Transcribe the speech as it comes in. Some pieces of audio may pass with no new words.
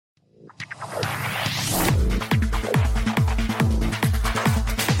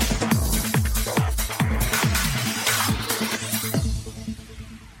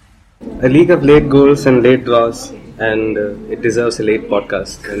A league of late goals and late draws, and it deserves a late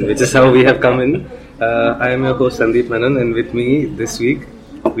podcast, and which is how we have come in. I am your host Sandeep Menon, and with me this week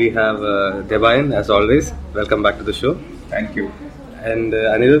we have Debayan, as always. Welcome back to the show. Thank you. And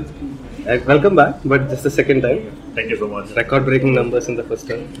Anirudh, welcome back, but just the second time. Thank you so much. Record-breaking numbers in the first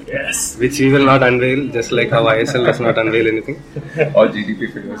term. Yes. Which we will not unveil, just like how ISL does not unveil anything. All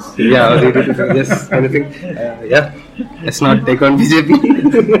GDP figures. Yeah, all GDP figures, yes, anything. Let's not take on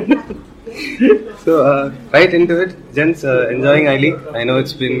BJP. So, right into it. Gents, enjoying I-League. I know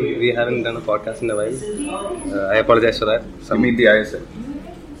we haven't done a podcast in a while. I apologize for that. You mean the ISL?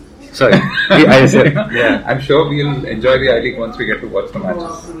 Sorry, the ISL. Yeah. I'm sure we'll enjoy the I-League once we get to watch the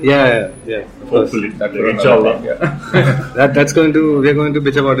matches. Yeah. Hopefully. That's Inshallah. We're going to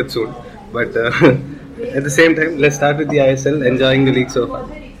bitch about it soon. But at the same time, let's start with the ISL, enjoying the league so far.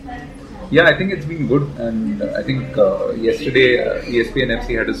 Yeah, I think it's been good, and I think yesterday ESPN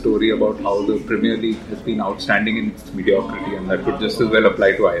FC had a story about how the Premier League has been outstanding in its mediocrity, and that could just as well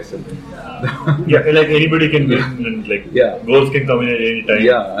apply to ISL. Yeah, like anybody can win, and goals can come in at any time.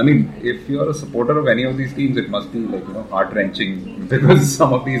 Yeah, I mean, if you're a supporter of any of these teams, it must be heart-wrenching because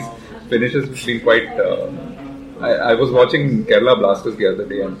some of these finishes have been quite. I was watching Kerala Blasters the other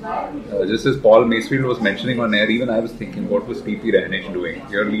day, and just as Paul Macefield was mentioning on air, even I was thinking, what was TP Ranesh doing?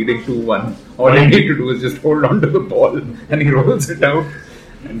 You're leading 2-1. All you need to do is just hold on to the ball, and he rolls it out,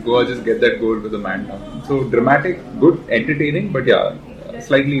 and Goa just get that goal with a man down. So dramatic, good, entertaining, but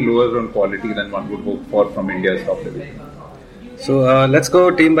slightly lower on quality than one would hope for from India's top division. So let's go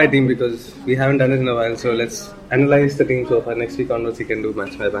team by team because we haven't done it in a while. So let's analyze the team so far. Next week onwards, we can do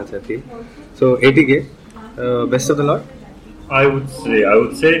match by match, I feel. So ATK. Best of the lot? I would say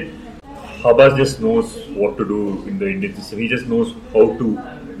Habas just knows what to do in the Indian system. He just knows how to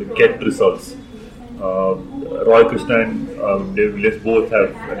get results. Roy Krishna and Dave Williams both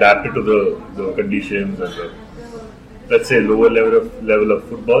have adapted to the conditions and let's say lower level of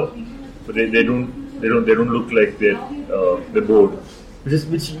football, but they don't look like they're bored.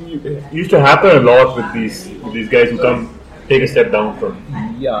 Which used to happen a lot with these guys who come take a step down from.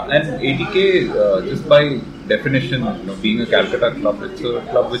 Yeah, and ATK, just by definition, being a Calcutta club, it's a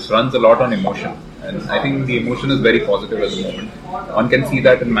club which runs a lot on emotion. And I think the emotion is very positive at the moment. One can see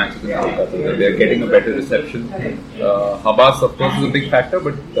that in matches in Kolkata. They're getting a better reception. Habas, of course, is a big factor,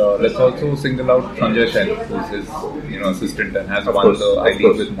 but let's also single out Sanjay Sen, who's his assistant and has won the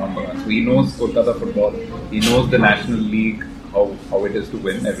I-League with Mohun. So he knows Kolkata football. He knows the National League, how it is to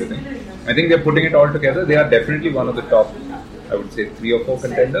win everything. I think they're putting it all together. They are definitely one of the top, I would say, 3 or 4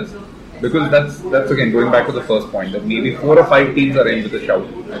 contenders, because that's again going back to the first point that maybe 4 or 5 teams are in with a shout.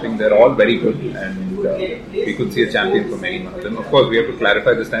 I think they're all very good, and we could see a champion from any one of them. Of course, we have to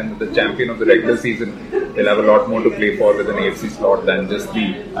clarify this time that the champion of the regular season will have a lot more to play for with an AFC slot than just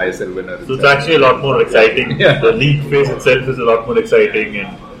the ISL winner. So it's actually a lot more exciting. Yeah. The league phase itself is a lot more exciting,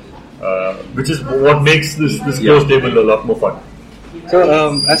 and which is what makes this close table a lot more fun. So,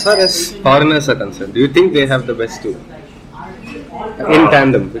 as far as foreigners are concerned, do you think they have the best two? In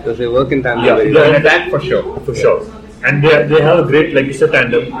tandem, because they work in tandem. Yeah, they're in attack for sure. And they have a great, like you said,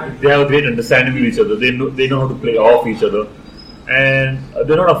 tandem. They have a great understanding of each other. They know how to play off each other, and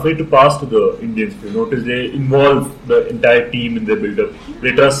they're not afraid to pass to the Indians. You notice they involve the entire team in their build-up.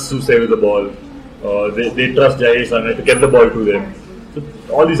 They trust Susai with the ball. They trust Jai Sana to get the ball to them. So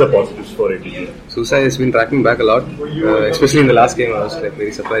all these are positives for ATK. Susai has been tracking back a lot, especially in the last game. I was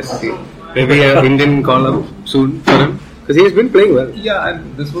very surprised to see. Maybe an Indian call-up soon for him. Because he's been playing well. Yeah,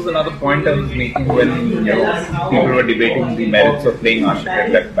 and this was another point I was making when people were debating the merits of playing Ashik at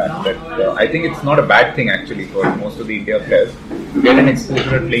left back. That I think it's not a bad thing actually for most of the India players to get an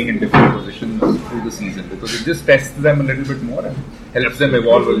exposure at playing in different positions through the season, because it just tests them a little bit more and helps them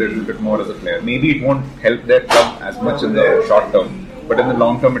evolve a little bit more as a player. Maybe it won't help their club as much in the short term, but in the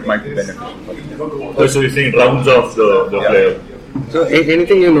long term it might be beneficial for them. So you're saying rounds off the player. So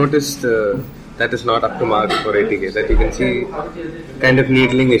anything you noticed that is not up to mark for ATK, that you can see kind of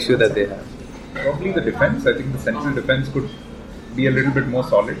needling issue that they have? Probably the defense. I think the central defense could be a little bit more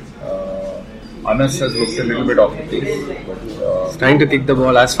solid. Anas has looked a little bit off the pace. But, he's trying to kick the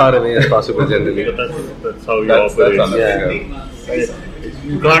ball as far away as possible generally. That's how you operate.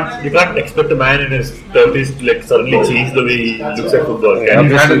 You can't expect a man in his 30s to suddenly change the way he looks at football. He's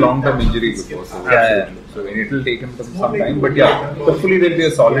had a long-term injury before, so it will take him some time. But hopefully there'll be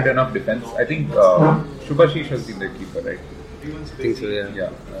a solid enough defense. I think Shubhashish has been the keeper, right? I think so,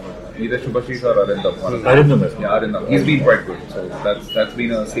 yeah. Either Shubhashish or Arindam. Arindam. He's been quite good. So that's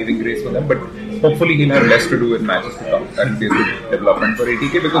been a saving grace for them. But hopefully he'll have less to do with matches to come. That will be a good development for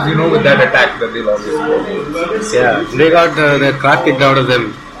ATK, because with that attack that they'll always score. Yeah, they got their crack kicked out of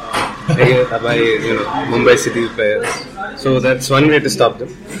them by Mumbai City players. So that's one way to stop them.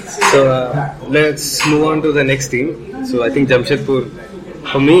 So let's move on to the next team. So I think Jamshedpur,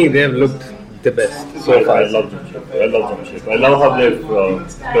 for me, they have looked the best so far. I love Jamshedpur. I love how they've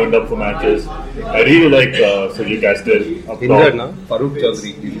turned up for matches. I really like Sergio Castel. Injured now? Farooq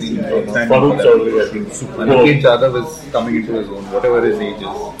Chaudhary. He's been outstanding. Farooq Chaudhary has been super. Aniket Jadhav is coming into his own, whatever his age is.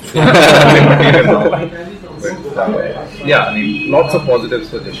 But, yeah, I mean, lots of positives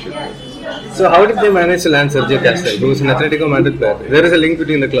for Jamshedpur. So how did they manage to land Sergio Castel, who is an Atletico Madrid player? There is a link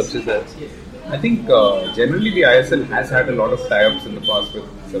between the clubs, is there? I think generally the ISL has had a lot of tie-ups in the past with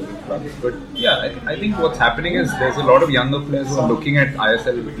several clubs. But yeah, I think what's happening is there's a lot of younger players who are looking at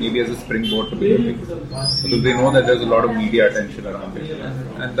ISL maybe as a springboard to bigger things. Because they know that there's a lot of media attention around it.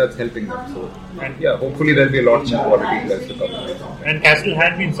 And that's helping them. So yeah, hopefully there'll be a lot more quality players to come. And Castle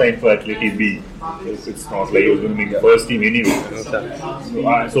had been signed for Atleti B. It's not like he was going to make the first team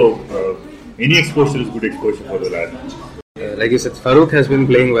anyway. So any exposure is good exposure for the lad. Like you said, Farooq has been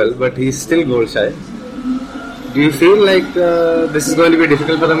playing well, but he's still goal shy. Do you feel like this is going to be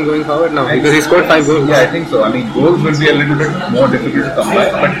difficult for them going forward now? Because he scored 5 goals. Yeah, I think so. I mean, goals will be a little bit more difficult to come by,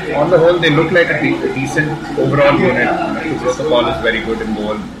 but on the whole, they look like a decent overall unit. Paul is very good in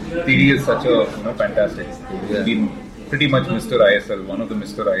goal. TD is such a fantastic. He's been pretty much Mr. ISL, one of the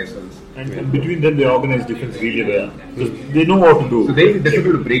Mr. ISLs. And between them, they organize defense really well. Because they know what to do. So they'll be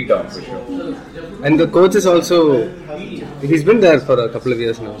difficult to break down for sure. And the coach is also, he's been there for a couple of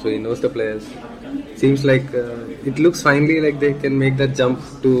years now, so he knows the players. Seems like it looks finally like they can make that jump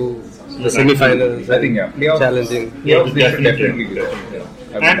to the semi-finals. I think, playoffs, challenging. Playoffs, they should definitely be there.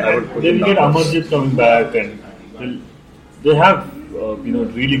 And then you get Amarjit coming back, and they have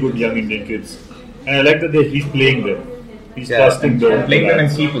really good young Indian kids. And I like that he's playing them. He's trusting them. Playing them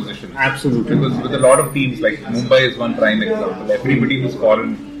in key positions. Absolutely. Because with a lot of teams, like Mumbai is one prime example. Everybody who's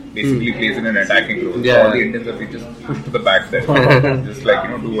fallen basically plays in an attacking role. Yeah. So all the Indians are just pushed to the back there. Just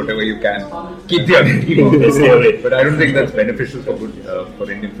do whatever you can. Keep the other team out. But I don't think that's beneficial for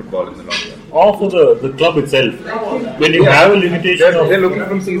for Indian football in the long run. Or for the club itself. When you have a limitation they're looking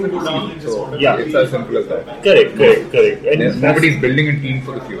from season to season. So it's as simple as that. Correct. And nobody's building a team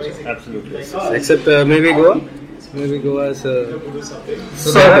for the future. Absolutely. Except maybe Goa. Maybe Goa is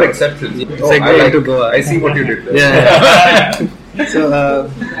so there are exceptions. To Goa. I see what you did there. Yeah. So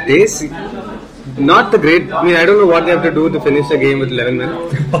they not the great. I mean, I don't know what they have to do to finish the game with 11 men,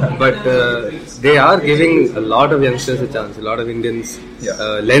 but they are giving a lot of youngsters a chance. A lot of Indians. Yeah.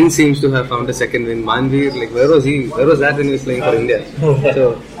 Len seems to have found a second win. Manveer, where was he? Where was that when he was playing for India?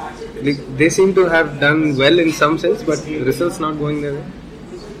 So they seem to have done well in some sense, but results not going their way.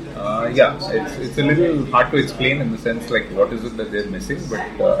 It's a little hard to explain in the sense what is it that they're missing, but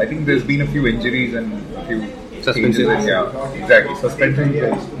I think there's been a few injuries and a few suspensions. Exactly.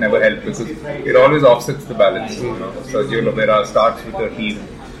 Suspensions never help because it always offsets the balance. Sergio Lovera starts with a team,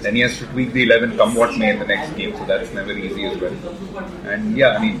 then he has to tweak the 11 come what may in the next game, so that's never easy as well. And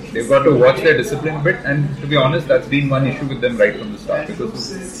they've got to watch their discipline a bit, and to be honest, that's been one issue with them right from the start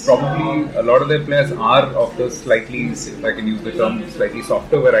because probably a lot of their players are of the slightly, if I can use the term, slightly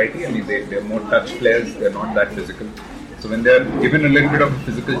softer variety. I mean, they're more touch players, they're not that physical. So when they're given a little bit of a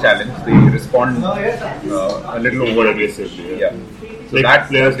physical challenge, they respond a little over aggressively. Yeah. So that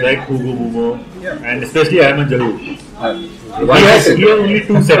players like Hugo Momo and especially Ayman Jahoor. He has only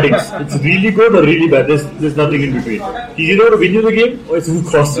 2 settings. It's really good or really bad. There's nothing in between. He's either going to win you the game or it's going to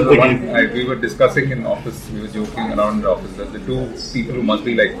cost you the game. We were discussing in office, we were joking around the office that the 2 people who must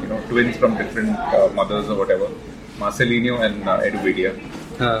be twins from different mothers or whatever, Marcelinho and Edu Vidia.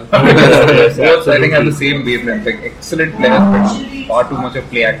 Both I think have the same wavelength. Excellent players, but far too much of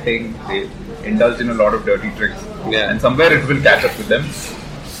play acting. They indulge in a lot of dirty tricks, and somewhere it will catch up with them.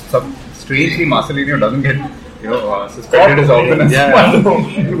 Strangely, Marcelinho doesn't get suspended as often as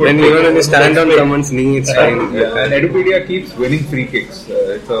when you stand on someone's knee, it's fine. And Edupedia keeps winning free kicks.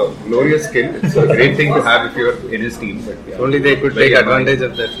 It's a glorious skill. It's a great thing to have if you're in his team. But only they could take advantage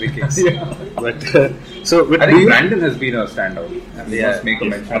of that free kicks. But I think Brandon has been a standout. And we must make a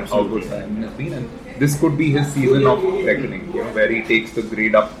mention of how good Brandon has been. And this could be his season of reckoning, where he takes the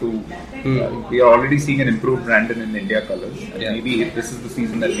grade up to. We are already seeing an improved Brandon in India colours, and maybe this is the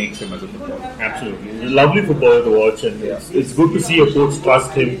season that makes him as a footballer. Absolutely, he's a lovely footballer to watch, and it's good to see a coach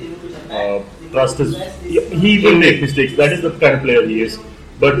trust him. Trust his. He will make mistakes. That is the kind of player he is,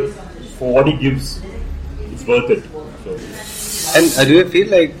 but for what he gives, it's worth it. So. And do you feel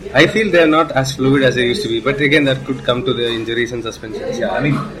like I feel they are not as fluid as they used to be, but again that could come to the injuries and suspensions. Yeah, I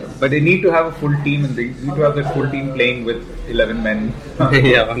mean, but they need to have a full team, and they need to have that full team playing with 11 men for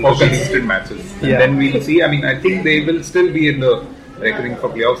consistent matches. And then we'll see. I mean, I think they will still be in the reckoning for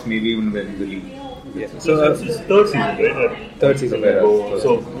playoffs, maybe even win the league. Yeah. So it's his third season, right? Third season.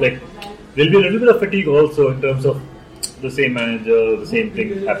 So like there'll be a little bit of fatigue also in terms of the same manager, the same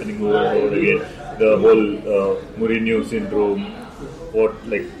thing happening over and over again. The whole Mourinho syndrome. What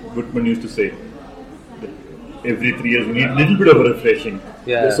like Goodman used to say. Every 3 years we need a little bit of a refreshing.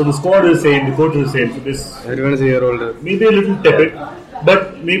 Yeah. So the squad is the same, the coach is the same. So this Everyone is a year older. maybe a little tepid,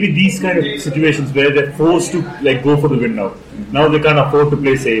 but maybe these kind of situations where they're forced to like go for the win now. Now they can't afford to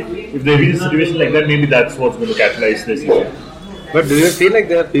play safe. If they reach a situation like that, maybe that's what's going to catalyze this season. But do you feel like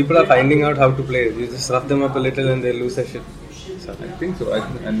people are finding out how to play? You just rough them up a little and they lose their shit. I think so.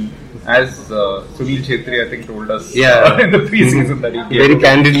 And as Sunil Chhetri, I think, told us Yeah. in the preseason that he Very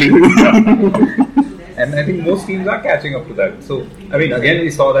candidly. And I think most teams are catching up to that. So, I mean, again, we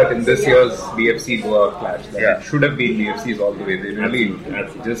saw that in this year's BFC Goa clash. That Yeah. It should have been BFC's all the way. They really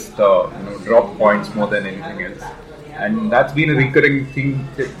Absolutely. just dropped points more than anything else. And that's been a recurring theme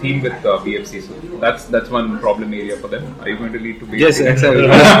with BFC. So that's one problem area for them. Are you going to lead to BFC? Yes, exactly.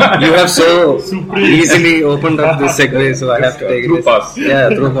 You have so easily opened up this segue, so I have to take through it. pass. Yeah,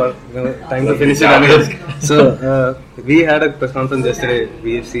 through pass. Time to finish it anyways. So we had a press conference yesterday,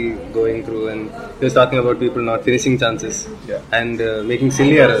 BFC going through, and he was talking about people not finishing chances and making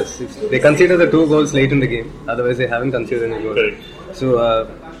silly errors. If they consider the 2 goals late in the game, otherwise they haven't considered any goals. Correct. So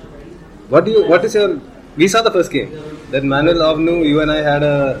what is your? We saw the first game. That Manuel Avnu, you and I had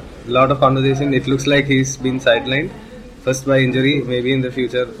a lot of conversation. It looks like he's been sidelined. First by injury, maybe in the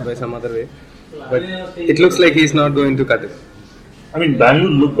future by some other way. But it looks like he's not going to cut it. I mean,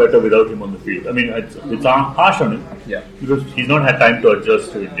 Bangalore look better without him on the field. I mean, it's harsh on him because he's not had time to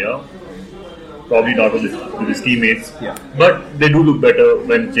adjust to India. Probably not with his teammates. Yeah. But they do look better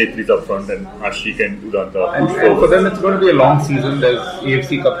when Chhetri's up front and Ashik and Udanta. And for them, it's going to be a long season. There's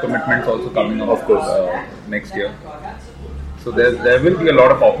AFC Cup commitments also coming up, Of course. next year. So there will be a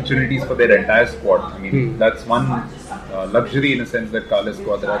lot of opportunities for their entire squad. I mean, that's one luxury in a sense that Carles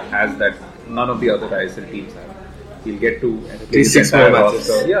Cuadrat has that none of the other ISL teams have. He'll get to play least 6 entire more matches.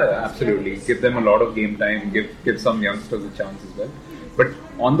 roster. Yeah, absolutely. Give them a lot of game time. Give some youngsters a chance as well. But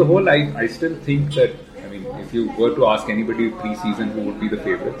on the whole, I still think that, I mean, if you were to ask anybody pre-season who would be the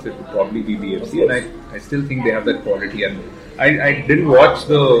favourites, it would probably be BFC. And I still think they have that quality. And I didn't watch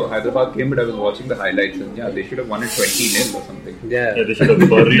the Hyderabad game, but I was watching the highlights. And yeah, they should have won it 20-0 or something. Yeah. Yeah, they should have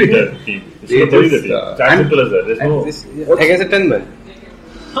buried that team. They should have buried the team. It's as simple as that. There's no. Against a 10 man.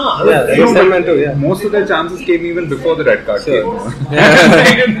 Yeah, Against 10 man too, yeah. Most of their chances came even before the red card Sure.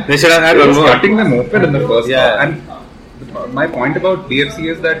 came. They should have had They one was more. cutting them open in the first Yeah. half. And my point about BFC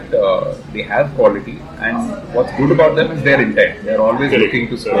is that they have quality, and what's good about them is their intent. They're always looking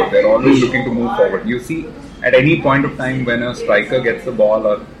to score. They're always looking to move forward. You see, at any point of time when a striker gets the ball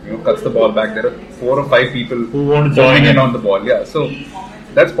or cuts the ball back, there are 4 or 5 people Who want to joining join in on the ball. Yeah, so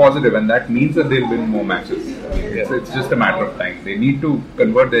that's positive, and that means that they'll win more matches. It's just a matter of time. They need to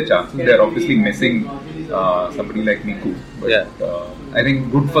convert their chances. They're obviously missing somebody like Niku. But I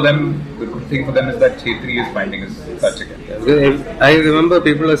think good for them. The good thing for them is that Chhetri is finding his touch again. I remember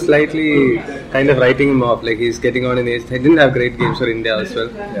people are slightly kind of writing him off, like he's getting on in age. He didn't have great games for India as well.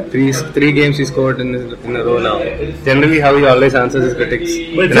 Three games he scored in a row now. Generally, how he always answers his critics.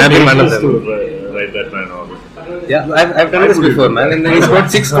 But it's And I've been one of dangerous them. to write that man off. Yeah, I've done this before, man. And then he scored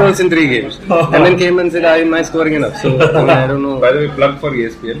 6 goals in 3 games, and then came and said, "Am I scoring enough?" So I don't know. By the way, plug for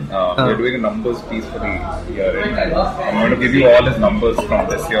ESPN. We're doing a numbers piece for the year end. I'm going to give you all his numbers from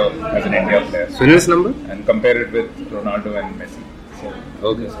this year as an India player Sunil's number? and compare it with Ronaldo and Messi. So,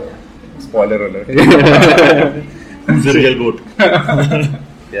 Okay. spoiler alert. Who's the real goat?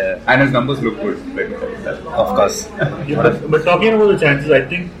 Yeah, And his numbers look good. Let me tell you that. of course. But talking about the chances, I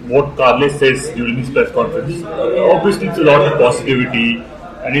think what Carles says during his press conference, obviously it's a lot of positivity,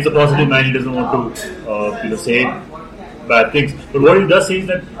 and he's a positive man. He doesn't want to, say bad things. But what he does say is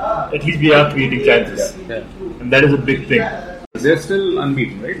that at least we are creating chances, Yeah. and that is a big thing. They're still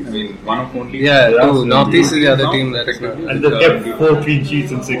unbeaten, right? I mean, one of only. Yeah, Yeah, two. Northeast is the other Now, team that is not. And they kept 4 clean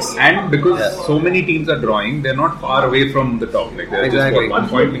sheets in 6. And because so many teams are drawing, they're not far away from the top. Like they're Exactly. just 1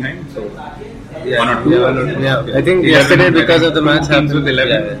 point behind. So Yeah, 1 or 2. yeah. I think yesterday because of the match teams happened with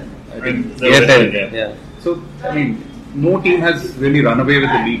 11. Yeah, I think They yeah. were Yeah, winning, yeah. so. I mean, no team has really run away with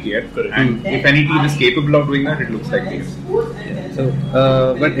the league yet. Correct. And if any team is capable of doing that, it looks like this. So,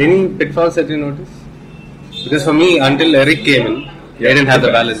 but any pitfalls that you notice? Because for me, until Eric came in, they didn't have the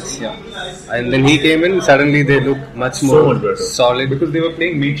balance. Yeah. And then he came in, suddenly they look much more much better. solid. Because they were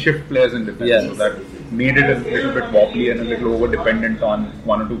playing makeshift players in defense, Yeah. so that made it a little bit wobbly and a little over dependent on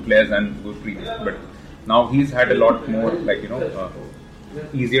 1 or 2 players and Gurpreet. But now he's had a lot more,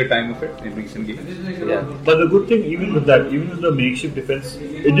 easier time of it in recent games. So, Yeah. But the good thing, even with the makeshift defense,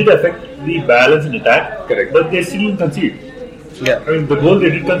 it did affect the balance in attack. Correct. But they still didn't concede. Yeah. I mean, the goal they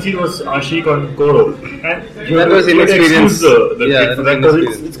did concede was Ashik on Koro. And That was inexperience. The Yeah, kid for that that was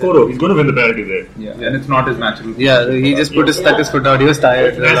because it's Koro. He's going to win the penalty there. yeah, and it's not his natural. Yeah, he just stuck his foot out. He was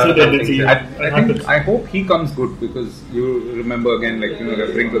tired. That's the tendency. I hope he comes good because you remember again, like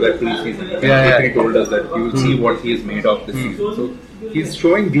referring to that pre-season. Yeah. He told us that you will see what he is made of this season. So he's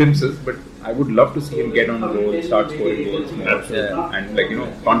showing glimpses, but I would love to see him get on the roll, start scoring goals more, Absolutely.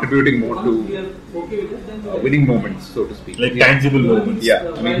 and contributing more to winning moments, so to speak. Like tangible moments.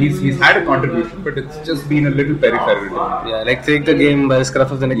 Yeah, I mean he's had a contribution, but it's just been a little peripheral. Yeah, like take the game by the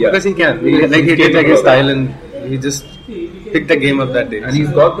scruff of the neck Yeah. because he can. He did like his style and he just picked the game up that day. And he's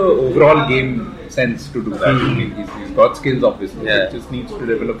got the overall game sense to do that. I mean, he's got skills obviously. Yeah. He just needs to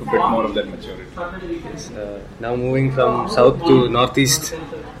develop a bit more of that maturity. Now moving from south to northeast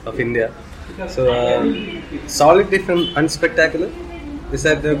of India. So solid, different, unspectacular. Is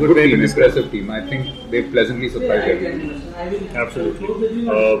that a good way to team, describe? impressive team. I think they've pleasantly surprised everyone. Absolutely.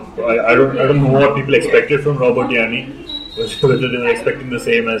 I don't know what people expected from Robert Yanni. Whether they were expecting the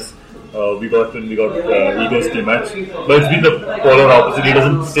same as we got when we got Eagles team match. But it's been the polar opposite. He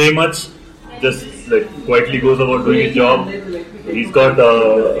doesn't say much, just like quietly goes about doing his job. He's got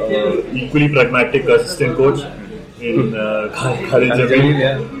equally pragmatic assistant coach in Khalid Jamil.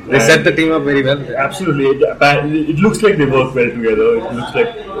 Yeah. They set the team up very well. Absolutely. It looks like they work well together. It looks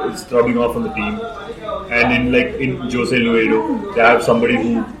like it's rubbing off on the team. And in Jose Luedo, they have somebody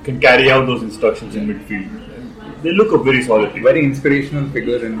who can carry out those instructions in midfield. They look a very solid team. Very inspirational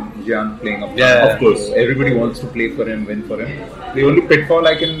figure in Gian playing up. Yeah, of course. Everybody wants to play for him, win for him. The only pitfall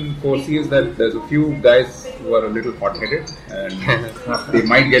I can foresee is that there's a few guys who are a little hot-headed and they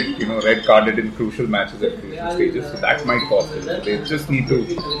might get red carded in crucial matches at crucial stages. So that might cost them. They just need to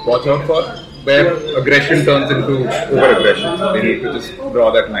watch out for where aggression turns into over-aggression. They need to just draw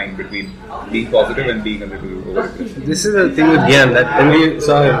that line between being positive and being a little over-aggressive. This is the thing with Gian that when we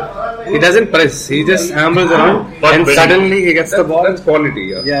saw him, he doesn't press. He just ambles around and suddenly he gets the ball. That's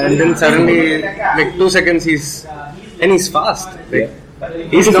quality. Yeah, and then suddenly, like 2 seconds, he's fast. Like,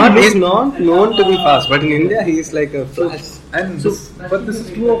 he's not known to be fast, but in India, he's like a flash. And but this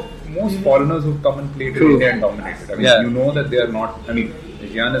is true of most foreigners who've come and played in True. India and dominated. I mean, Yeah. you know that they are not. I mean,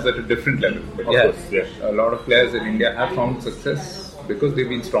 Gian is at a different level. But of Yeah. course, a lot of players in India have found success because they've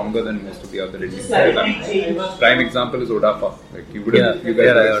been stronger than most of the other Indian players. I mean, prime example is Odafa. Like you guys would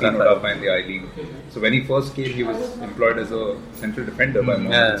have seen Odafa in the I League. So when he first came, he was employed as a central defender by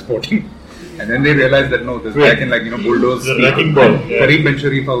Mohammed Sporting. And then they realized that no, this guy can bulldoze. The wrecking ball. Kareem Ben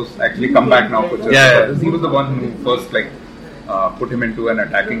Sharif has actually come back now for Chelsea Brothers. He was the one who first put him into an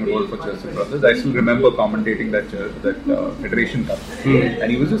attacking role for Chelsea Brothers. I still remember commentating that Federation Cup,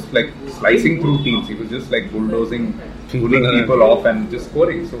 and he was just slicing through teams. He was just bulldozing, pulling people off and just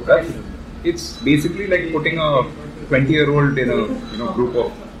scoring. So it's basically like putting a 20-year-old in a group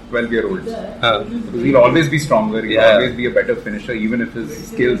of 12-year-olds. Because he'll always be stronger. He'll always be a better finisher, even if his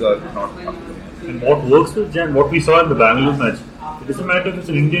skills are not up to him. And what works with Jan, what we saw in the Bangalore match, it doesn't matter if it's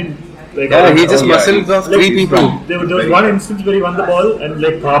an Indian. He just muscles off three people. There was one instance where he won the ball, and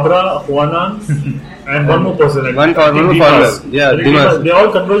Fabra, Juanan, and one more person. One more person. Yeah, Dimas. They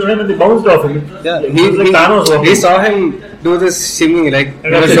all converged on him and they bounced off him. Yeah, Thanos he saw him do this shimmy,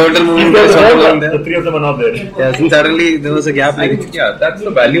 shoulder movement. The three of them are not there. Yeah, and suddenly there was a gap. That's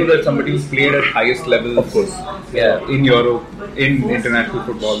the value that somebody who's played at highest levels. Of course. In Europe, in international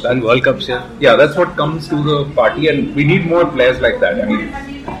football. And World Cups, Yeah, that's what comes to the party, and we need more players like that. I mean,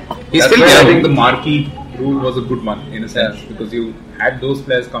 he's that's still why I young. think the marquee rule was a good one in a sense because you had those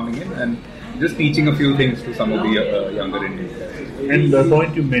players coming in and just teaching a few things to some of the younger Indian players. And the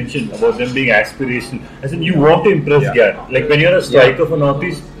point you mentioned about them being aspirational, as in you want to impress Gyan. Like when you're a striker for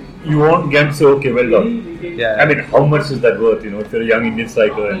Northeast, you want Gyan to say, okay, well done. Yeah. I mean, how much is that worth? If you're a young Indian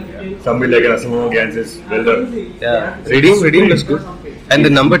striker and somebody like an Asamoah Gyan says, well done. Yeah, Redeem looks good. And the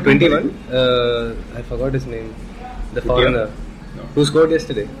number 21, I forgot his name, the foreigner who scored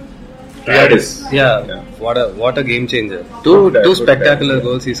yesterday. Triadis. Yeah. What a game changer. Two spectacular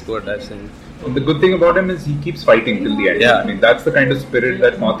goals he scored, I've seen. And the good thing about him is he keeps fighting till the end. Yeah. I mean, that's the kind of spirit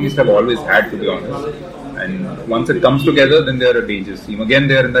that Northeast have always had, to be honest. And once it comes together, then they're a dangerous team. Again,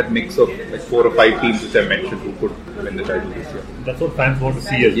 they're in that mix of 4 or 5 teams which I mentioned who could win the title this year. That's what fans want to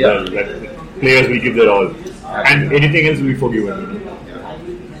see as well. That players will give their all. And anything else will be forgiven.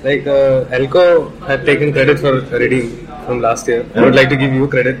 Elko had taken credit for Redeem from last year. I would like to give you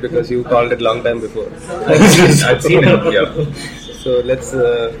credit because you called it long time before. I've seen him, So let's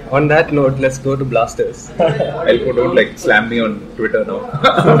on that note, let's go to Blasters. Elko, don't like slam me on Twitter now.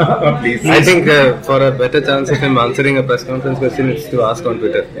 Please. I think for a better chance of him answering a press conference question, it's to ask on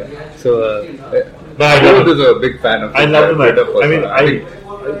Twitter. So Vinod is a big fan of I love him. Twitter I mean, person.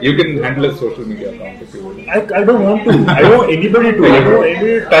 You can handle his social media account if you want. I don't want to. I don't want anybody to. I don't want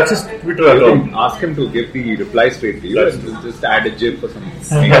anybody to touch his Twitter You account. can ask him to give the reply straight to you and we'll just add a gif or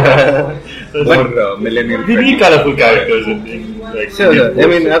something. More millennial. We need colourful characters in like. sure. I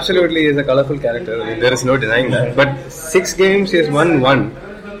mean, absolutely, he's a colourful character. I mean, there is no denying that. But 6 games, he has won 1,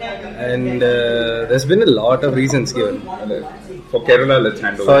 and there's been a lot of reasons given. For Kerala, let's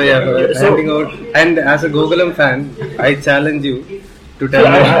hand over. For handing out. And as a Gokulam fan, I challenge you to tell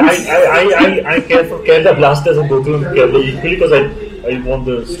me. I care for Kerala Blasters and Gokulam Kerala equally because I want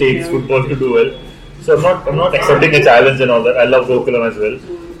the state's football to do well. So I'm not accepting a challenge and all that. I love Gokulam as well.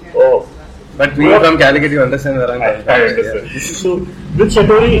 Oh, But we from Calicut, you understand where I'm coming from. I understand. So with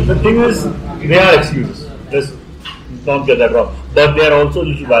Shatori, the thing is, they are excuses. Let's not get that wrong. But they are also a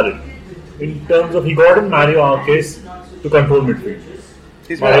little valid. In terms of, he got in Mario Arces to control midfield.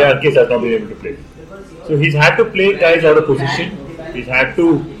 Mario Arces has not been able to play. So he's had to play guys out of position. He's had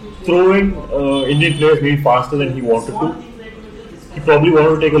to throw in Indian players maybe faster than he wanted to. He probably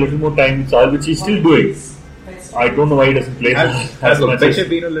wanted to take a little more time in Sahal, which he's still doing. I don't know why he doesn't play. Has Beche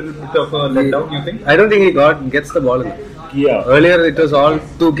been a little bit of a letdown, you think? I don't think he gets the ball enough. Yeah. Earlier it was all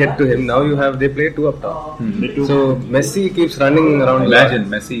to get to him. Now they play 2 up top. So Messi keeps running around. Imagine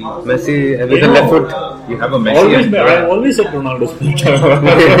Messi with the left foot. You have a Messi. I always said Ronaldo's foot.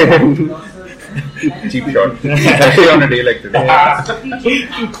 Cheap shot. Especially on a day like today.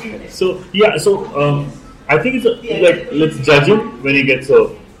 So I think it's like, let's judge him when he gets a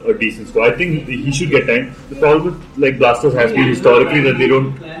decent score. I think he should get time. The problem with Blasters has been historically that they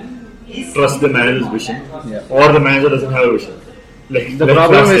don't trust the manager's vision, or the manager doesn't have a vision. The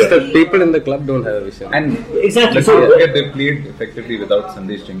problem is that people in the club don't have a vision. And exactly. Let's not forget they played effectively without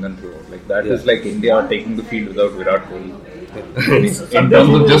Sandesh Chingan throughout. Like that is like India taking the field without Virat Kohli. In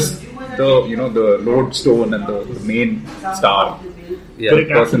terms of just the lodestone and the main star, the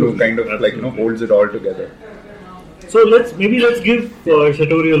person who kind of holds it all together. So let's give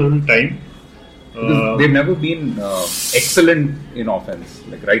Shatori a little time. They've never been excellent in offense,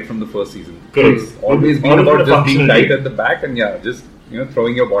 like right from the first season. Correct. It's always been about just being tight at the back and just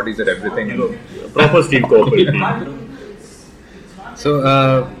throwing your bodies at everything. Proper Steve Coppell. So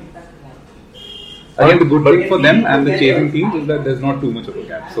again, the good thing for them and the chasing teams is that there's not too much of a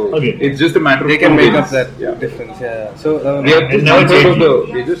gap. So it's just a matter of they can make up that difference. Yeah. So we are just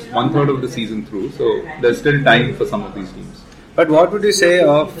 1/3 of the season through, so there's still time for some of these teams. But what would you say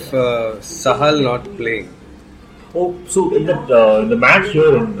of Sahal not playing? Oh, so in the match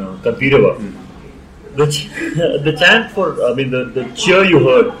here in Kantirava, the chant the cheer you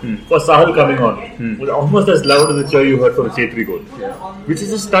heard for Sahal coming on was almost as loud as the cheer you heard for the Chetri goal, which is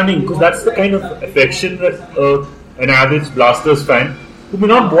just stunning because that's the kind of affection that an average Blasters fan who may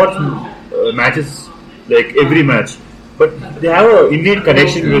not watch matches like every match, but they have an innate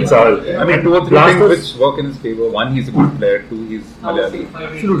connection with Sahal. I mean, 2 or 3 things which work in his favour. 1, he's a good player. 2, he's Malayali.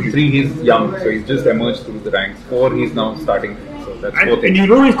 Absolutely. 3, he's young, so he's just emerged through the ranks. 4, he's now starting. So that's 4 things.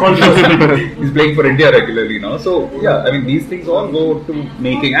 And he's confident. He's playing for India regularly now. So yeah, I mean, these things all go to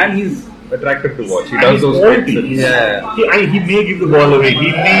making, and he's attractive to watch. He does those tricks. He may give the ball away.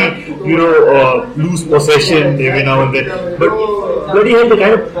 He may, lose possession every now and then. But bloody hell, the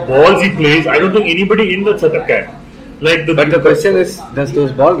kind of balls he plays, I don't think anybody in that setup can. But the question is, does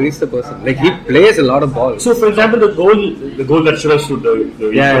those balls reach the person? Like, he plays a lot of balls. So, for example, the goal that should have stood,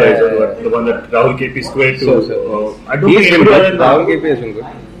 the equalizer, the one that Rahul KP squared to. I don't think anybody other than Rahul KP has been good.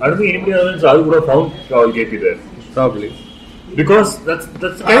 I don't think anybody other than Rahul would have found Rahul KP there. Probably. Because that's the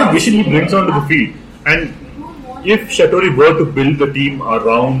kind of vision he brings onto the field. And if Shatori were to build the team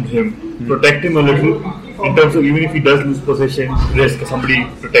around him, protect him a little, in terms of even if he does lose possession, risk somebody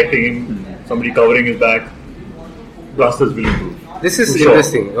protecting him, somebody covering his back, Blasters will improve. This is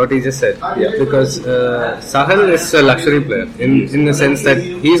interesting what he just said, because Sahal is a luxury player in the sense that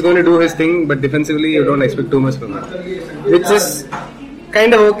he's going to do his thing, but defensively you don't expect too much from him, which is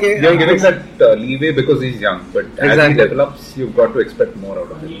kind of okay. You're giving that leeway because he's young, but as he develops, you've got to expect more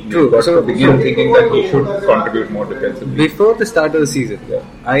out of him. True. You've got to begin thinking that he should contribute more defensively. Before the start of the season,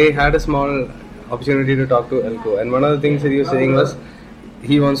 I had a small opportunity to talk to Elko, and one of the things that he was saying was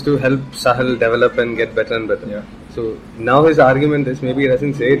he wants to help Sahal develop and get better and better. Yeah. So now his argument is, maybe he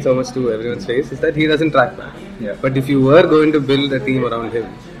doesn't say it so much to everyone's face, is that he doesn't track back. Yeah. But if you were going to build a team around him,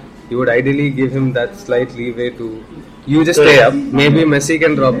 you would ideally give him that slight leeway to. You just stay up. Maybe Messi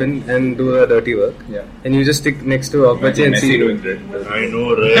can drop in and do the dirty work. Yeah. And you just stick next to Ogbache and Messi see. doing great. I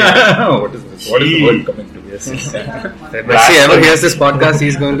know, right? What is this? What is the world coming to? If Messi ever hears this podcast,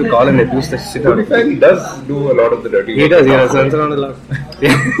 he's going to call and abuse the shit out of He him. does do a lot of the dirty work. He does. He runs around a lot.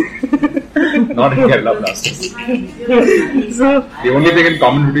 Not in Kerala Blasters. So, The only thing in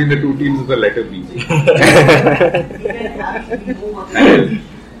common between the two teams is the letter B.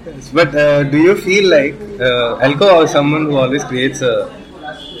 but do you feel like Elko is someone who always creates a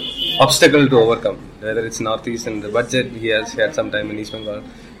obstacle to overcome? Whether it's Northeast and the budget, he has had some time in East Bengal.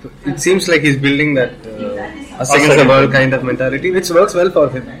 So it seems like he's building that us against the world kind of mentality, which works well for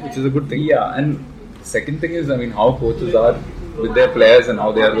him, which is a good thing. Yeah, and second thing is, I mean, how coaches are with their players and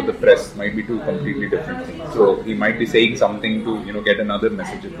how they are with the press might be two completely different things. So he might be saying something to get another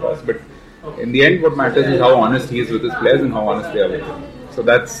message across, but in the end, what matters is how honest he is with his players and how honest they are with him. So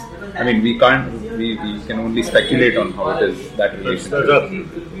that's, I mean, we can only speculate on how it is, that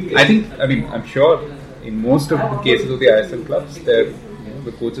relationship. I mean, I'm sure in most of the cases of the ISL clubs,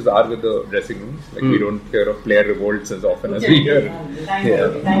 the coaches are with the dressing rooms. Like we don't hear of player revolts as often as we hear in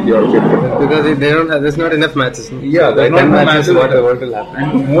Europe. Because they don't have, there's not enough matches. No? Yeah, so there's not 10 enough matches, matches. what will happen.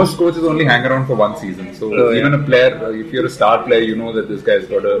 And most coaches only hang around for one season. So even a player, if you're a star player, you know that this guy's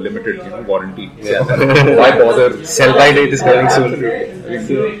got a limited warranty. Yeah. Why bother? Sell-by date is coming soon. I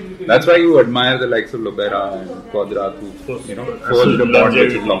mean, that's why you admire the likes of Lobera and Quadrat who hold the bond a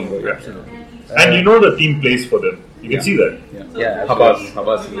bit longer. And you know the team plays for them. You can see that. Yeah,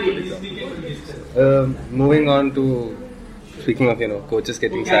 Habas is a good example. moving on to, speaking of coaches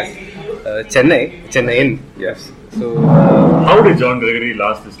getting sacked, Chennai. Yes. So How did John Gregory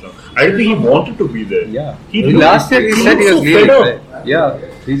last this long? I don't think he wanted to be there. Yeah. last year he said he was leaving. Right? Yeah,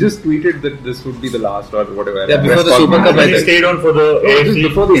 he just tweeted that this would be the last or whatever. Yeah, before the Super Cup, And he stayed on for the AFC.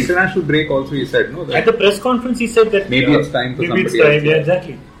 Before the international break, also he said no. At the press conference, he said that Maybe it's time for maybe it's somebody time. else. Yeah,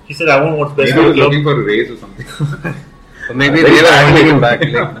 exactly. He said, "I want what's best Maybe for he the was club." looking for a raise or something. Or maybe they were holding him back.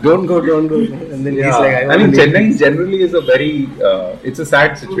 Like, don't go. And then he's like, I mean, Chennai generally is a very, it's a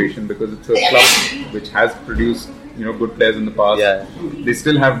sad situation because it's a club which has produced, good players in the past. Yeah. They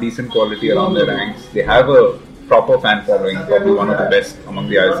still have decent quality around their ranks. They have a proper fan following, probably one of the best among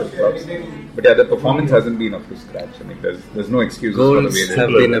the ISL clubs. But yeah, the performance hasn't been up to scratch. I mean, there's no excuses for the goals way they have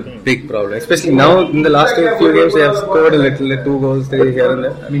been a big problem. Especially now, in the last few games, they have scored a little, 2 goals here and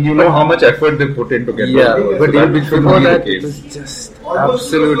there. I mean, you know how much effort they put in to get Yeah, those goals. but So that even shouldn't before be the that, it case. was just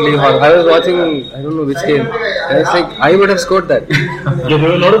absolutely hot. I was watching, I don't know which game. I was like, I would have scored that. Yeah, there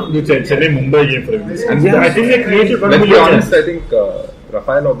were a lot of Chennai-Mumbai game for instance. And Yeah. I think they created one Let's be million honest, chances. I think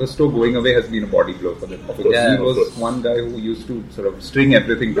Rafael Augusto going away has been a body blow for them. Because Yeah, he of was course. one guy who used to sort of string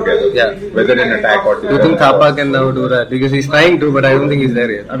everything together. Yeah. Whether in attack or Do you think Thapa can now do that? Because he's trying to, but I don't think he's there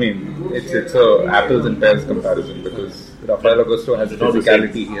yet. I mean, it's a apples and pears comparison because Rafael Augusto has It's not the same.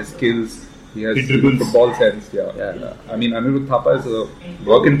 physicality, he has skills, he has He dribbles. football sense. Yeah. I mean, Anirudh Thapa is a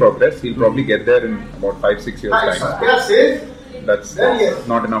work in progress. He'll probably get there in about 5-6 years' time. But that's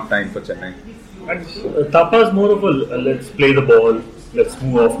not enough time for Chennai. And Thapa is more of a let's play the ball, let's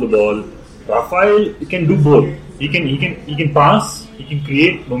move off the ball. Rafael can do both. He can pass, he can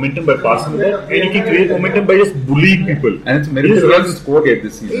create momentum by passing the ball, and he can create momentum by just bullying people. And it's miracle he hasn't scored yet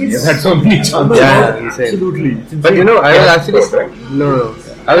this season. He has had so many chances. Yeah, insane. Absolutely. But I was actually no.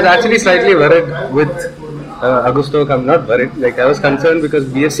 I was actually slightly worried with Augusto. I'm not worried. Like I was concerned because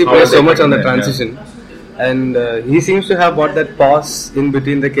BFC plays so much on the transition, and he seems to have bought that pause in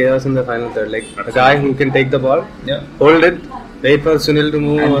between the chaos and the final third. Like a guy who can take the ball, hold it, wait for Sunil to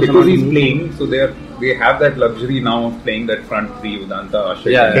move. And or because someone to he's move. playing, so they have that luxury now of playing that front three with Anta,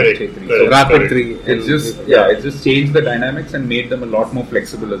 Ashik, Yeah, and correct, Chetri. correct. So Rapid 3. it's just changed the dynamics and made them a lot more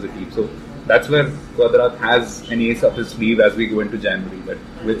flexible as a team. So that's where Quadrat has an ace up his sleeve as we go into January. But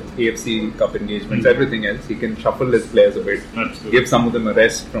with AFC Cup engagements, everything else, he can shuffle his players a bit, Absolutely. give some of them a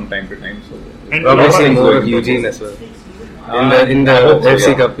rest from time to time. So And Obviously Rafael- more of Eugene as well. In the I hope so,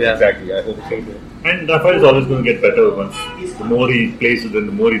 FC Cup, yeah. Exactly, I hope so. And Rafael is always going to get better once. The more he plays with them,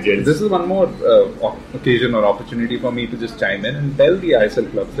 the more he gels. This is one more occasion or opportunity for me to just chime in and tell the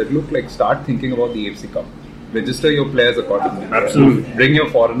ISL clubs that look, like, start thinking about the AFC Cup. Register your players accordingly. Absolutely. Bring your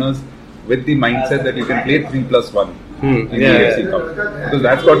foreigners with the mindset that you can play 3+1 in the AFC Cup. Because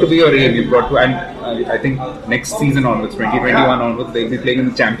that's got to be your aim. You've got to, and I think next season onwards, 2021 onwards, they'll be playing in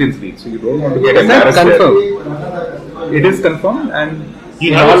the Champions League. So you don't want to get Is that embarrassed there. confirmed? It is confirmed, and He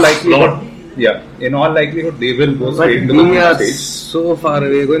in all has a likelihood, slot Yeah, in all likelihood, they will go But straight into we the are group stage. so far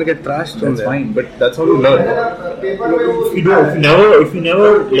away. We're going to get trashed from That's there. fine, but that's how you learn. If you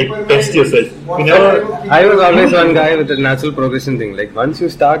never like test yourself, if you never. I was always one guy with a natural progression thing. Like once you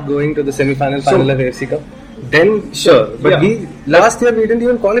start going to the semi-final, final of AFC Cup, then sure. But Yeah. last year we didn't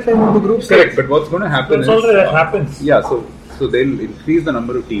even qualify for the group stage. Correct, but what's going to happen That's is all that happens. yeah, so they'll increase the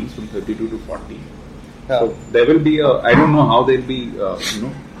number of teams from 32 to 40. Yeah. So there will be I don't know how they'll be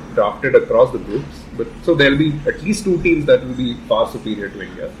drafted across the groups, but so there'll be at least 2 teams that will be far superior to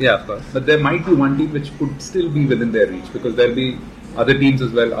India. Yeah, of course. But there might be one team which could still be within their reach because there'll be other teams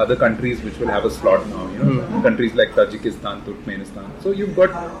as well, other countries which will have a slot now. Countries like Tajikistan, Turkmenistan. So you've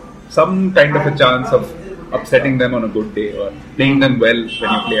got some kind of a chance of upsetting them on a good day or playing them well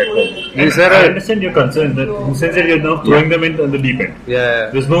when you play at home. Is there I a understand your concern that in the sense that you're now throwing them in on the deep end. yeah?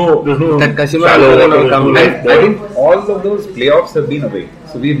 There's no That Kashima shallow will water, come there's back. no I think all of those playoffs have been away.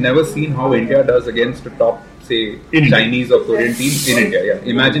 So we've never seen how India does against a top, say, India. Chinese or Korean team in India. Yeah.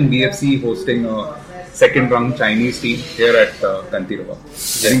 Imagine BFC hosting a second-rung Chinese team here at Kantirava.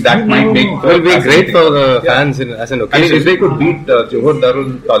 I think that might make It will be great for the fans as an I mean, occasion. if they could beat Johor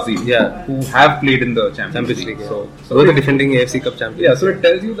Darul Tazim, Yeah. who have played in the Champions League. So Both the defending AFC Cup champions. yeah, so it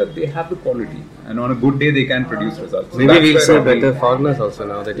tells you that they have the quality, and on a good day they can produce results. So Maybe that's we'll where see I'll be- better foreigners also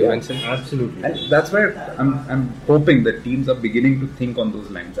now that you mentioned. Absolutely. And that's where I'm hoping that teams are beginning to think on those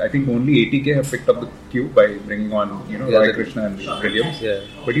lines. I think only ATK have picked up the cue by bringing on Yeah, Roy the- Krishna and Williams. Yeah.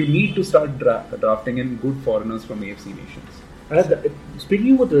 But you need to start drafting in good foreigners from AFC nations.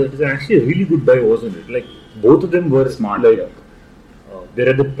 Speaking about it was actually a really good buy, wasn't it? Like both of them were Smart, Like yeah. they're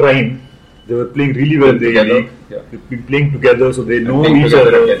at the prime. They were playing really well. They Together, yeah. They've been playing together, so they know playing each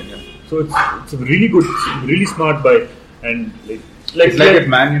together other. again, yeah. So it's a really good, really smart buy. And It's like if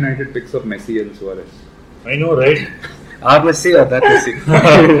Man United picks up Messi and Suarez. I know, right? Our Messi or that Messi?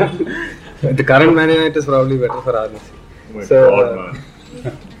 The current Man United is probably better for our Messi. Oh my So, God,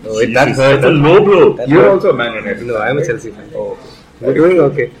 man. Oh, wait, that Jesus, hurt. that's a low blow. That You're hurt. also a Man United. No, I'm a Chelsea fan. Oh, We're doing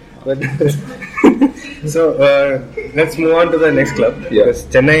okay. But so let's move on to the next club. Yeah. Because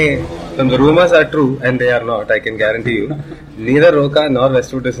Chennai, from the rumors are true, and they are not, I can guarantee you. Neither Roka nor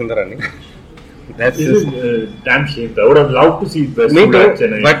Westwood is in the running. That's This just. is damn shame. I would have loved to see Westwood Me too, at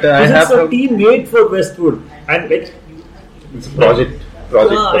Chennai. but, I this have is a some- team made for Westwood, and like it's a project. Ah,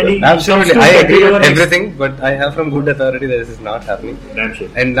 for and them. he- Absolutely, comes I to agree with everyone everything, but I have from good authority that this is not happening. damn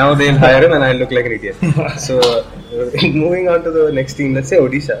shame. And now they'll hire him, and I look like an idiot. So, moving on to the next team, let's say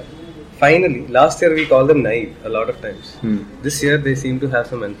Odisha. Finally, last year we called them naive a lot of times. This year they seem to have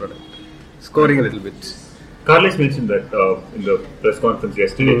some end product, scoring a little bit. Carles mentioned that in the press conference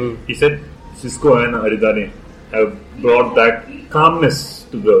yesterday. He said Cisco and Aridane have brought that calmness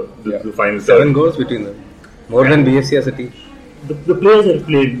to the final 7 third. goals between them, more than BSC as a team. The players have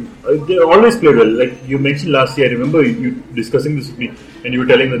played. They always play well. Like you mentioned last year, I remember you discussing this with me, and you were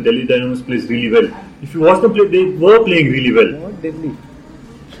telling that Delhi Dynamos plays really well. If you watch them play, they were playing really well. What Delhi?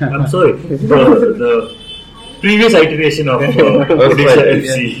 I'm sorry. The previous iteration of Odisha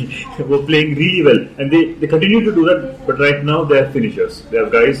FC were playing really well, and they continue to do that. But right now they are finishers. They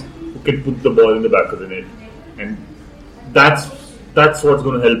have guys who can put the ball in the back of the net, and that's what's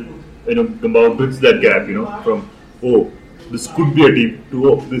going to help. Gambao bridge that gap. From this could be a team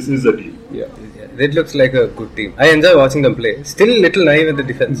to this is a team. Yeah. It looks like a good team. I enjoy watching them play. Still a little naive in the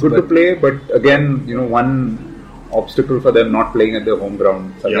defense. Good to but play, but again, one obstacle for them not playing at their home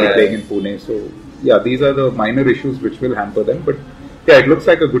ground, suddenly Yeah. playing in Pune. So, yeah, these are the minor issues which will hamper them. But yeah, it looks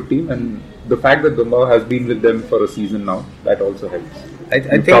like a good team, and the fact that Gambao has been with them for a season now, that also helps. I You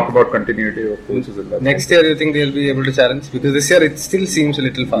think talk about continuity of coaches and that. next year you think they'll be able to challenge? Because this year it still seems a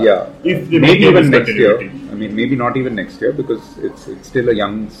little far. Yeah, If they maybe maintain even this next year. continuity. I mean, maybe not even next year because it's still a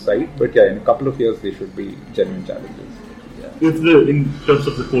young side. But yeah, in a couple of years they should be genuine challenges. In terms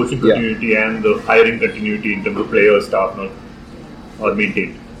of the coaching continuity and the hiring continuity in terms of players, staff, not are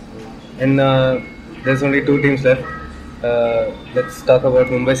maintained. And there's only 2 teams left. Let's talk about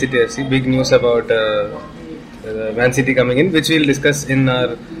Mumbai City FC. Big news about Man City coming in, which we'll discuss in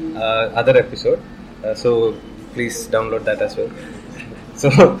our other episode. So please download that as well.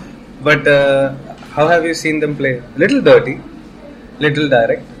 So, but how have you seen them play? Little dirty, little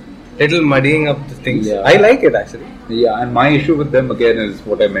direct, little muddying up the things. Yeah. I like it actually. Yeah, and my issue with them again is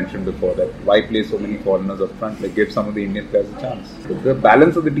what I mentioned before, that why play so many foreigners up front? Like, give some of the Indian players a chance. So the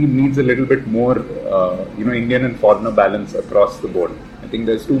balance of the team needs a little bit more, Indian and foreigner balance across the board. I think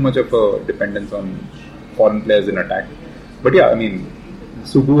there's too much of a dependence on foreign players in attack. But yeah, I mean,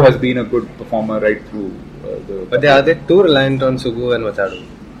 Sugu has been a good performer right through But are they too reliant on Sugu and Machado?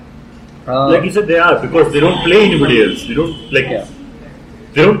 Like you said, they are because they don't play anybody else. They don't like. Yeah.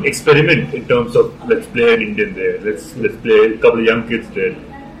 they don't experiment in terms of let's play an Indian there, let's play a couple of young kids there.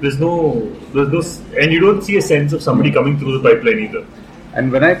 There's no, and you don't see a sense of somebody coming through the pipeline either.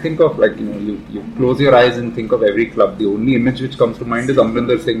 And when I think of you close your eyes and think of every club, the only image which comes to mind is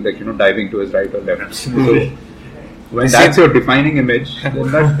Amrinder Singh, diving to his right or left. Absolutely. So, when that's your defining image,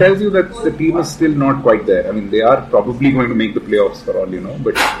 then that tells you that the team is still not quite there. I mean, they are probably going to make the playoffs for all you know,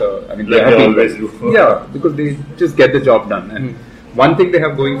 but they always do. Yeah, because they just get the job done. And one thing they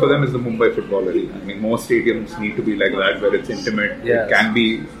have going for them is the Mumbai Football Arena. I mean, most stadiums need to be like that, where it's intimate. Yes. It can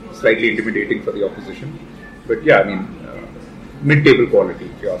be slightly intimidating for the opposition, but yeah, I mean, mid-table quality,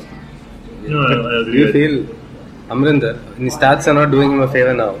 if you ask me. No, I Do you feel Amrinder, his stats are not doing him a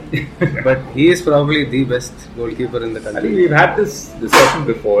favor now, but he is probably the best goalkeeper in the I think country. we've had this discussion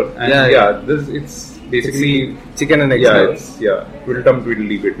before, and it's basically Chicken and egg. twiddle-tum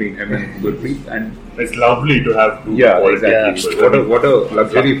twiddly between him and Gurpreet, and it's lovely to have two quality exactly. people. What a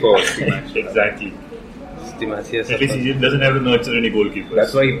luxury for the match. Exactly. Yes, At least he doesn't have to nurture any goalkeepers.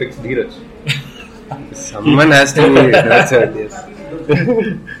 That's why he picks Dheeraj. someone has to be nurtured. Yes.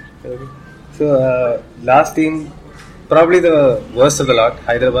 So last team, probably the worst of the lot,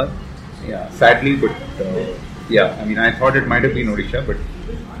 Hyderabad. Yeah, sadly, but I mean, I thought it might have been Odisha, but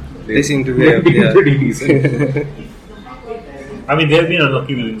They seem to be pretty decent. I mean, they've been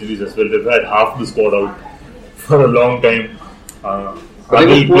unlucky with injuries as well. They've had half the squad out for a long time. But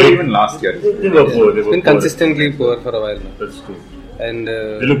they were poor even last year. They were poor. It's been consistently poor for a while now. That's true. And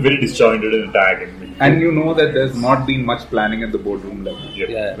they look very disjointed in attack. And you know that there's not been much planning at the boardroom level,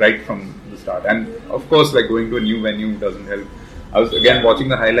 Yeah. right from the start. And of course, going to a new venue doesn't help. I was again watching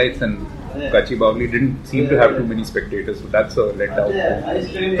the highlights, and Kachi Bavli didn't seem to have too many spectators, so that's a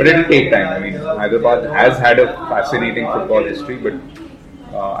letdown. But it'll take time. I mean, Hyderabad has had a fascinating football history, but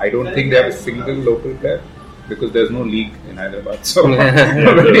I don't think they have a single local player because there's no league in Hyderabad. So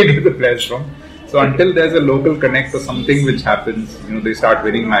where do you get the players from? So until there's a local connect or something which happens, they start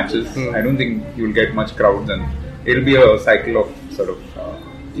winning matches. I don't think you'll get much crowds, and it'll be a cycle of sort of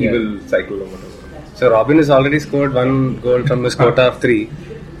evil cycle or whatever. so Robin has already scored 1 goal from his quota of 3.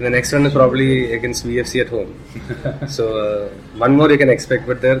 The next one is probably against VFC at home. So one more you can expect,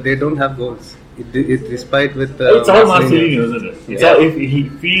 but they don't have goals. Despite with it's all Marcelino, isn't it? Yeah. So if he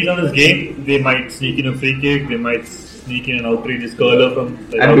feeds on his game, they might sneak in a free kick, they might sneak in an outrageous curler from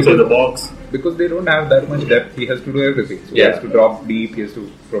outside the box. Because they don't have that much depth, he has to do everything. So he has to drop deep, he has to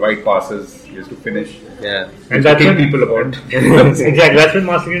provide passes, he has to finish. Yeah. And that's when people about. Exactly, that's when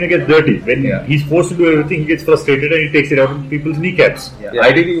Marcelino gets dirty. When he's forced to do everything, he gets frustrated and he takes it out on people's kneecaps.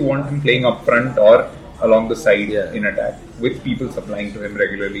 Ideally, you want him playing up front or along the side in attack, with people supplying to him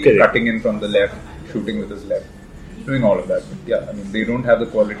regularly, cutting in from the left, shooting with his left, doing all of that. But I mean, they don't have the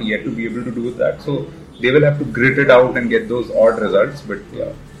quality yet to be able to do that. So they will have to grit it out and get those odd results. But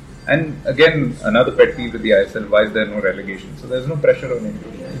and again, another pet peeve with the ISL: why is there no relegation? So there's no pressure on him.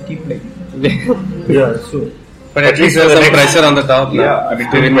 Keep playing. Yeah, so. But at least there's some pressure on the top. Yeah, I mean,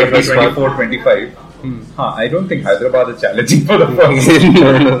 during 24-25. I don't think Hyderabad is challenging for the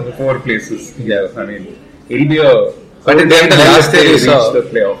first 4 places. Yeah, I mean, it'll be a. But in the last year you saw the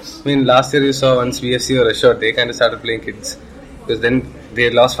playoffs. I mean, last year you saw once VFC or Assured, they kind of started playing kids because then they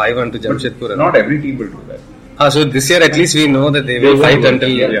lost 5-1 to Jamshedpur. Not every team will do that. So this year at least we know that they will fight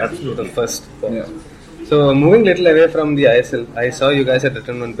until the first. Yeah. So moving little away from the ISL, I saw you guys had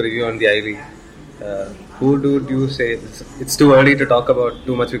written one preview on the I-League. Who do you say? It's too early to talk about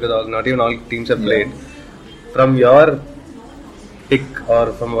too much because not even all teams have played. From your pick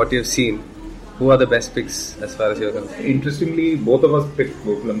or from what you've seen, who are the best picks as far as you're concerned? Interestingly, both of us picked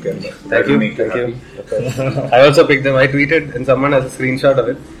Gokulam Kerala. So Thank you. I also picked them. I tweeted and someone has a screenshot of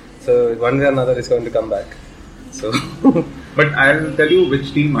it. So one way or another is going to come back. So, but I'll tell you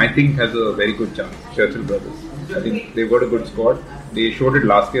which team I think has a very good chance. Churchill Brothers. I think they've got a good squad. They showed it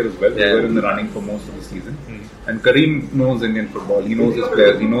last year as well. They were in the running for most of the season. And Kareem knows Indian football. He knows his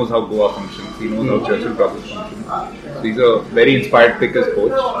players. He knows how Goa functions. He knows how Churchill Brothers function. So he's a very inspired pick as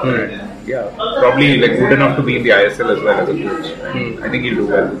coach. And probably good enough to be in the ISL as well as a coach. I think he'll do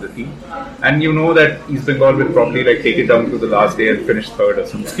well with the team. And you know that East Bengal will probably take it down to the last day and finish third or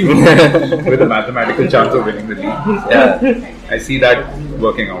something with a mathematical chance of winning the league. I see that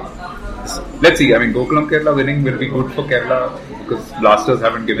working out. Let's see. I mean, Gokulam Kerala winning will be good for Kerala because Blasters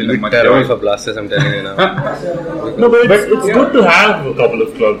haven't given them much terrible joy. for Blasters, I'm telling you now. No, but it's good to have a couple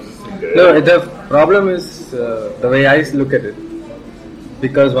of clubs in there. No, the problem is the way I look at it.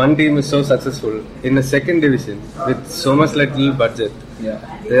 Because one team is so successful in the second division with so much little budget.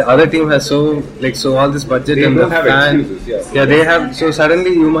 The other team has so all this budget They and don't the have fans. excuses. They have. So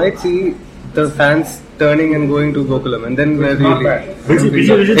suddenly you might see the fans turning and going to Gokulam, and then It's not bad.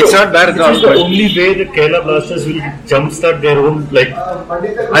 It's not bad at all. Which is the but only way that Kerala Blasters will jumpstart their own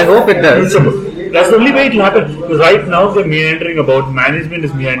I hope it does. That's the only way it will happen. Because right now they're meandering about, management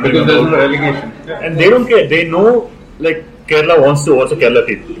is meandering Because there's no about, relegation. and they don't care. They know Kerala wants to watch a Kerala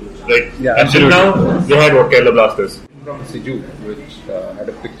team, right? Yeah, Until now they had Kerala Blasters. From Siju, which had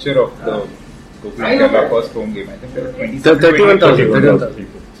a picture of the Gokulam Kerala first home game. I think there were 31,000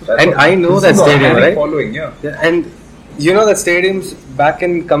 people. And I know that stadium, right? Following, yeah. And you know that stadium's back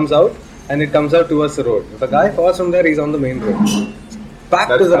end comes out, and it comes out towards the road. If a guy falls from there, he's on the main road. Back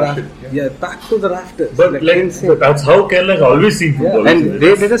That's to the fashion, rafters. Yeah, back to the rafters. But insane. that's how Kerala has always seen football. And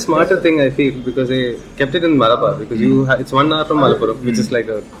they did a smarter thing, I feel, because they kept it in Malabar. Because it's 1 hour from Malappuram, which is like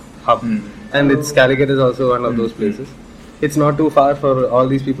a hub. And it's Calicut is also one of those places. It's not too far for all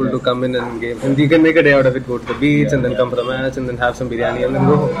these people to come in and game. And you can make a day out of it, go to the beach and then come for the match and then have some biryani and then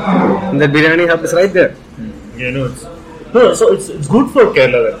go home. And that biryani hub is right there. So it's good for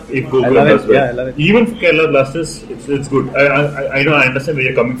Kerala if Gokulam does well. Yeah, I love it. Even for Kerala Blasters, it's good. I know, I understand where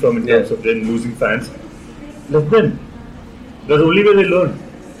you're coming from in terms of them losing fans. Let them. That's the only way they learn.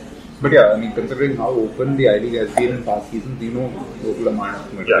 But yeah, I mean, considering how open the I-League has been in past seasons, Gokulam are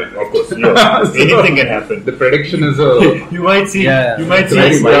Yeah, of course. Anything can happen. The prediction is a... You might see,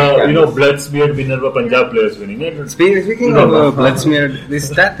 blood smeared winner of Punjab players winning. Speaking of blood smeared, this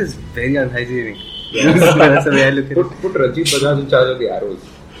stat is very unhygienic. That's the way I look at it. Put Rajit Bajaj in charge of the Arrows.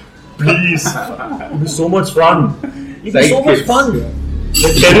 Please. It'll be so much fun. It'll be so much Sidekicks. fun.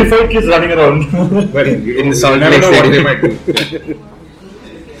 Like terrified kids running around. Well, In the Salt never Lake know what they Stadium. might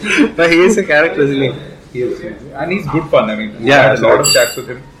do. But he is a character, isn't he? He is. And he's good fun. I mean, Yeah, I had a lot of chats with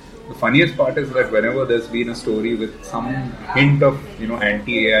him. The funniest part is that whenever there's been a story with some hint of,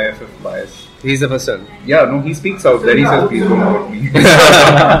 anti-AIFF bias, He's the first one. yeah, no, he speaks out there. He says, please don't hurt me.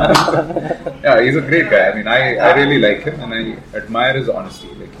 Yeah, he's a great guy. I mean, I really like him and I admire his honesty.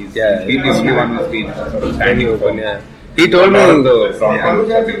 Like, he's been the only one who's been sort of standing open. Yeah. He told me a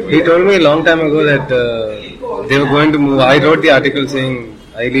long time ago that they were going to move. I wrote the article saying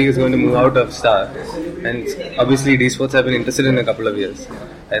I-League is going to move out of Star, and obviously D-Sports have been interested in a couple of years,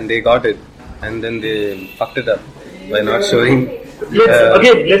 and they got it, and then they fucked it up by not showing. Let's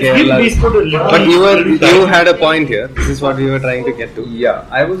give D-Sport a little. But you had a point here. This is what we were trying to get to. Yeah,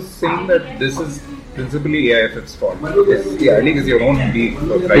 I was saying that this is principally AIFF's fault. The I-League is your own league,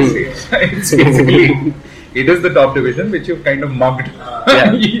 for Christ's sake. It's basically, it is the top division which you've kind of mugged.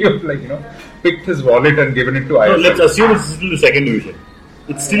 Yeah. You've picked his wallet and given it to IFF. No, let's assume it's still the second division.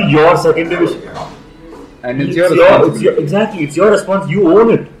 It's still your second division. And it's your responsibility. Exactly, it's your responsibility. You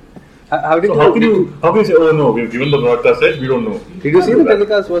own it. How Can you say, oh no, we've given the broadcast rights, we don't know. Did you see the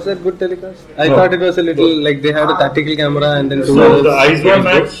telecast? Was that good telecast? I thought it was a little like they had a tactical camera and then two So others. the Iceborne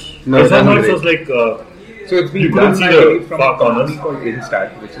match, No, Iceborne match great. was like, So it's been you couldn't done see by the from far a company corners. called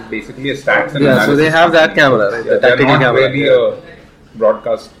Instat, which is basically a stats and Yeah, so they analysis have that company. camera, right? Yeah, The they're tactical not camera. really Yeah. a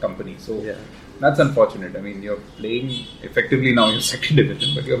broadcast company. So Yeah. that's unfortunate. I mean, you're playing effectively now your second division,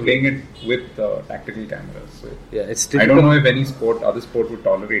 but you're playing it with tactical cameras. So Yeah, it's I difficult. don't know if any other sport would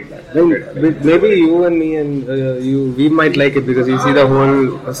tolerate that. Maybe you and me and we might like it because you see the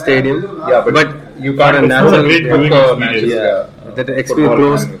whole stadium. Yeah, but you can't a natural great yeah, viewing for experience. matches. that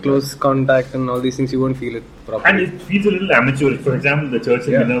Football close contact and all these things, you won't feel it And properly. it feels a little amateurish. For example, the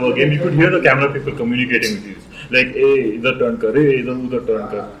Churchill Minerva game, you could hear the camera people communicating with you. Like, hey, idhar turn kar, hey, udhar turn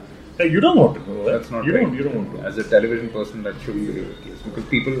kar. Like, you don't want to know that. That's not you right. don't want to. As a television person, that shouldn't be the case because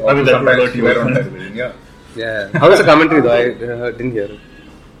people I mean, also that sometimes would hurt you. swear on television. Yeah. Yeah. How was the commentary though? I didn't hear it.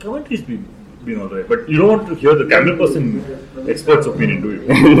 Commentary's been alright, but you don't want to hear the camera person expert's opinion, do you?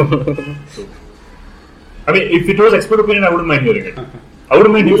 So, I mean, if it was expert opinion, I wouldn't mind hearing it. I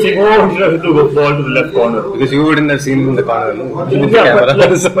wouldn't mind him saying, oh, he should have hit the ball to the left corner. Because you wouldn't have seen it in the corner.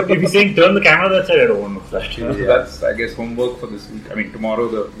 But if he's saying turn the camera that side, I don't want to flash. So that's, I guess, homework for this week. I mean, tomorrow,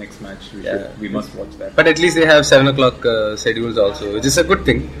 the next match, we must watch that. But at least they have 7 o'clock schedules also, which is a good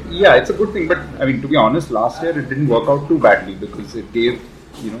thing. Yeah, it's a good thing. But, I mean, to be honest, last year it didn't work out too badly because it gave,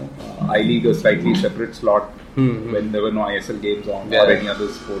 I-League a slightly separate slot when there were no ISL games on or any other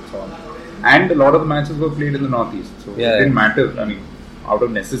sports on. And a lot of the matches were played in the Northeast. So it didn't matter. I mean, out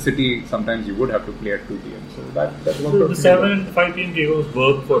of necessity, sometimes you would have to play at 2 p.m. So that worked So out. the 7 and 5 p.m. games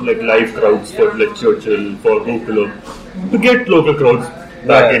work for like live crowds for like Churchill, for Gokulam, to get local crowds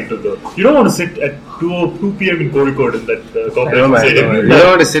back into the. You don't want to sit at 2 p.m. in Kozhikode in that corporate stadium. You don't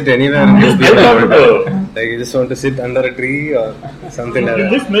want to sit anywhere and Just melt onto the. like you just want to sit under a tree or something like You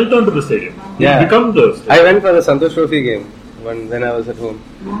that. just melt onto the stadium. Yeah. You become the. Stadium. I went for the Santosh Trophy game when I was at home.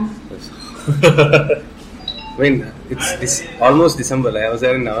 mean, it's almost December. Like, I was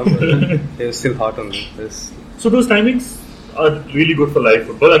there in November. It was still hot on me. So those timings are really good for live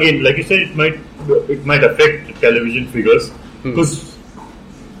football. Again, like you said, it might affect television figures because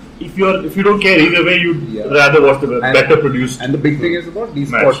if you don't care either way, you'd rather watch the better produced. And the big thing is about the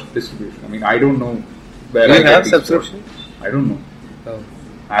sport distribution. I mean, I don't know where Do I you get have these subscription? sports. I don't know. Oh.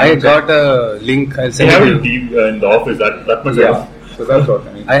 I got a link. I'll They send have it it to you. in the office. That much. Yeah. So that's what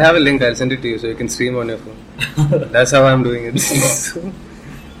I mean. I have a link. I'll send it to you so you can stream on your phone. That's how I'm doing it.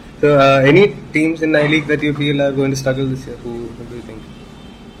 So, any teams in I-League that you feel are going to struggle this year? Who do you think?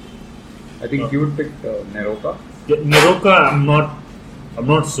 I think you would pick Neroka. Yeah, Neroka, I'm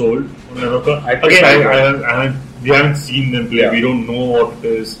not sold on Neroka. I we haven't seen them play. Yeah. We don't know what it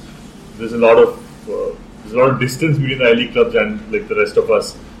is. There's a lot of distance between the I-League clubs and like the rest of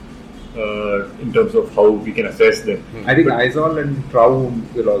us in terms of how we can assess them. I think Aizol and Trau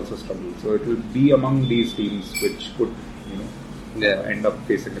will also struggle. So it will be among these teams which could, end up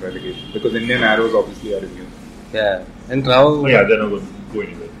facing relegation because Indian Arrows obviously are immune. Yeah, and Rao. Yeah, they're not going to go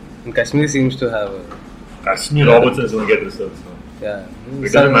anywhere. And Kashmir seems to have. Kashmir Robertson is going to get results now. Yeah,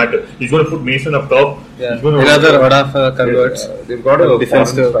 It doesn't matter. He's going to put Mason up top. Yeah, He's going to another Odafa converts. They've got a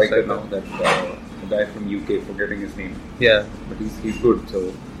defense foreign striker striker. now, that guy from UK, forgetting his name. Yeah, But he's good, so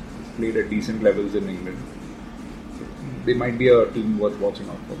he's played at decent levels in England. So they might be a team worth watching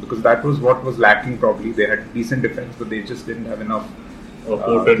out for because that was what was lacking probably. They had decent defense, but they just didn't have enough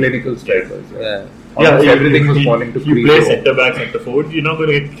clinical strikers. yeah. Almost everything was falling to you Creed. play centre back, centre forward, you're not going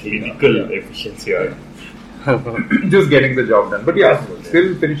to get clinical efficiency out. Just getting the job done. But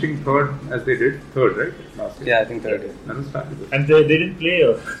still finishing third as they did. Third, right? Last year. Yeah, I think third. That was fabulous. And they didn't play.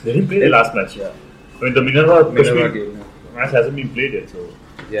 They didn't play the last match. Yeah. I mean, the Minerva game. match hasn't been played yet. So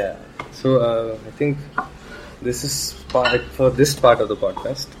Yeah. So I think this is for this part of the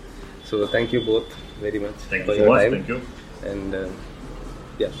podcast. So thank you both very much thank for you so your much. time. Thank you. And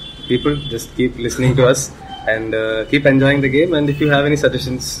people just keep listening to us and keep enjoying the game. And if you have any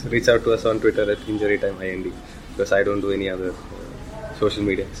suggestions, reach out to us on Twitter at InjuryTimeInd because I don't do any other social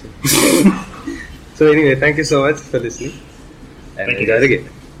media. So anyway, thank you so much for listening and Thank you, enjoy guys. the game.